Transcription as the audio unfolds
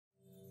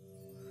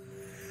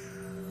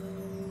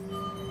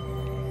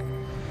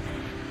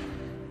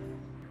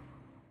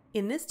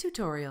In this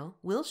tutorial,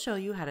 we'll show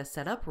you how to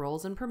set up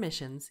roles and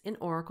permissions in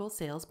Oracle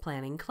Sales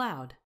Planning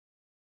Cloud.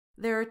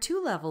 There are two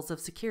levels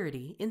of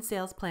security in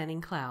Sales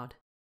Planning Cloud.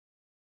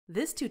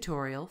 This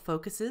tutorial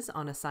focuses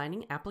on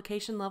assigning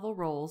application-level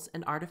roles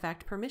and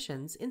artifact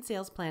permissions in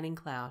Sales Planning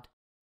Cloud.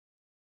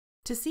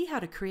 To see how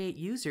to create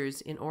users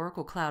in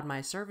Oracle Cloud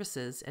My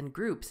Services and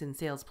groups in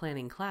Sales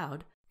Planning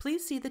Cloud,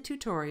 please see the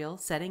tutorial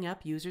Setting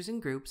Up Users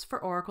and Groups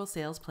for Oracle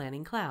Sales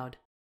Planning Cloud.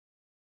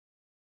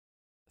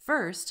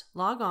 First,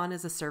 log on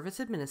as a service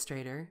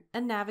administrator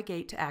and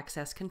navigate to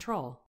Access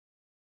Control.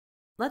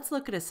 Let's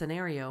look at a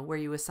scenario where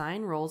you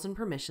assign roles and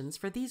permissions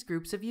for these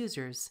groups of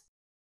users.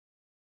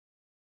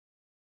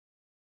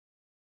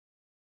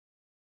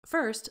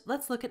 First,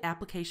 let's look at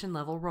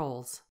application-level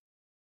roles.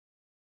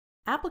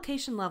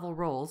 Application-level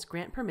roles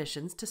grant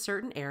permissions to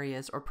certain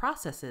areas or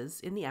processes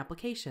in the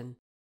application.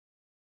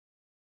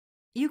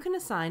 You can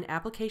assign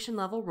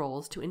application-level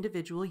roles to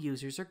individual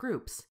users or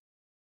groups.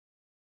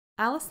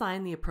 I'll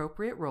assign the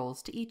appropriate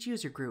roles to each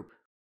user group.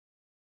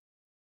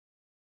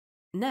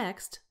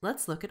 Next,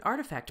 let's look at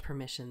artifact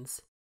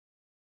permissions.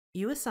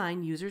 You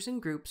assign users and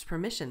groups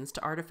permissions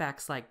to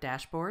artifacts like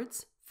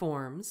dashboards,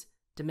 forms,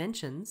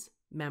 dimensions,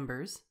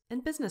 members,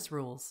 and business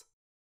rules.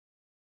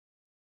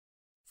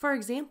 For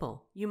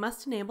example, you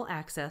must enable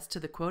access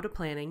to the quota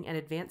planning and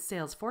advanced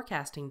sales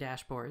forecasting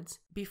dashboards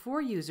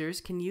before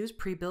users can use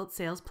pre-built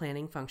sales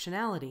planning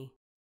functionality.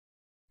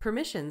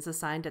 Permissions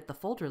assigned at the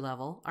folder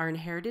level are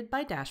inherited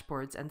by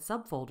dashboards and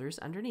subfolders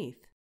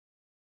underneath.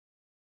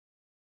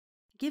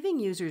 Giving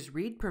users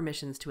read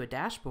permissions to a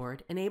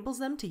dashboard enables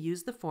them to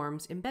use the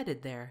forms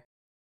embedded there.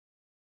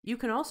 You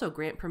can also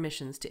grant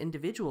permissions to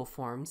individual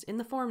forms in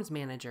the Forms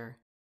Manager.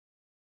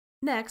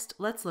 Next,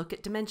 let's look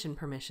at dimension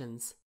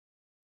permissions.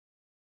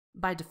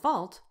 By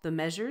default, the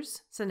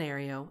measures,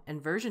 scenario,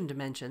 and version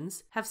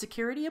dimensions have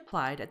security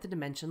applied at the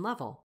dimension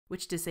level,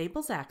 which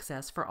disables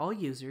access for all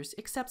users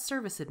except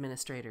service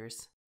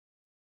administrators.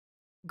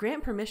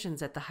 Grant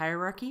permissions at the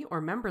hierarchy or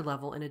member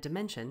level in a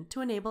dimension to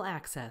enable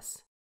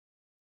access.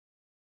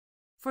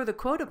 For the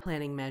quota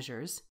planning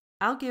measures,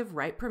 I'll give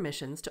write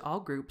permissions to all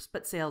groups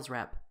but sales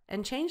rep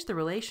and change the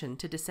relation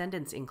to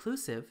descendants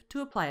inclusive to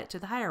apply it to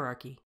the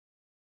hierarchy.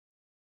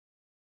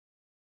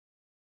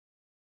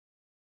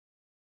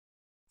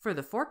 For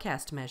the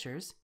forecast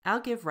measures, I'll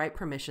give write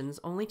permissions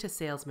only to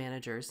sales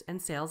managers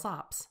and sales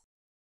ops.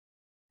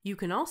 You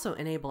can also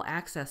enable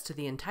access to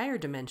the entire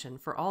dimension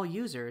for all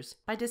users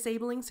by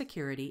disabling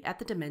security at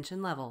the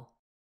dimension level.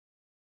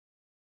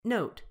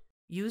 Note: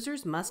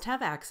 users must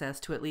have access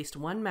to at least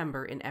one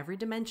member in every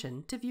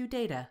dimension to view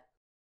data.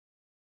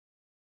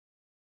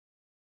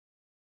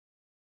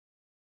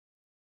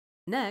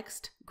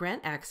 Next,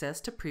 grant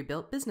access to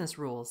pre-built business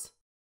rules.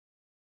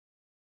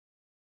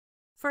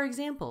 For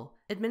example,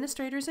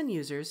 administrators and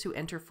users who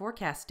enter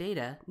forecast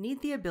data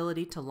need the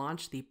ability to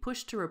launch the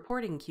Push to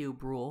Reporting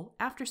Cube rule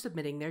after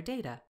submitting their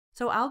data,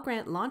 so I'll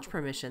grant launch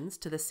permissions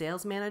to the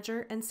Sales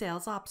Manager and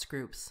Sales Ops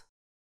groups.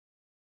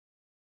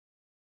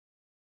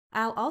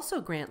 I'll also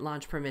grant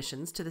launch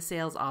permissions to the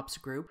Sales Ops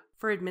group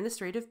for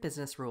administrative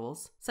business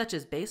rules such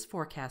as Base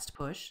Forecast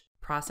Push,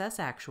 Process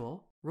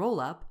Actual,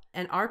 Roll-Up,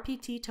 and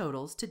RPT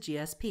totals to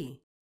GSP.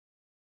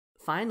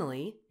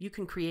 Finally, you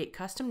can create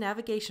custom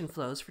navigation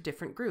flows for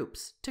different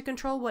groups to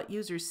control what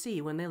users see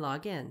when they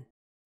log in.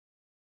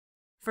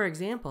 For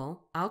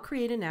example, I'll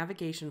create a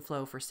navigation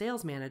flow for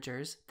sales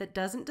managers that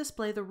doesn't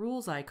display the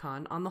rules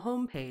icon on the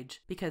home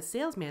page because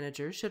sales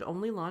managers should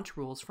only launch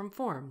rules from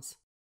forms.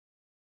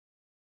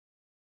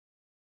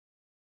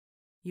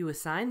 You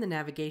assign the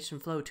navigation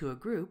flow to a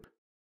group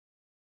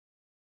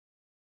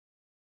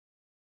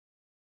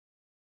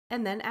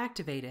and then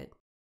activate it.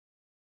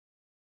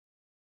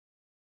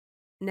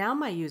 Now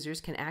my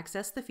users can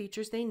access the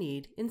features they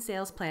need in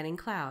Sales Planning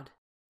Cloud.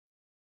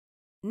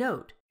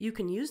 Note: you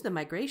can use the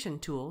migration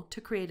tool to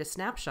create a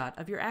snapshot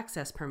of your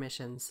access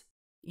permissions.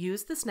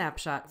 Use the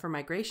snapshot for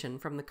migration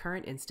from the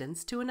current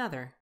instance to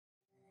another.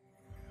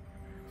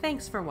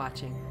 Thanks for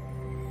watching.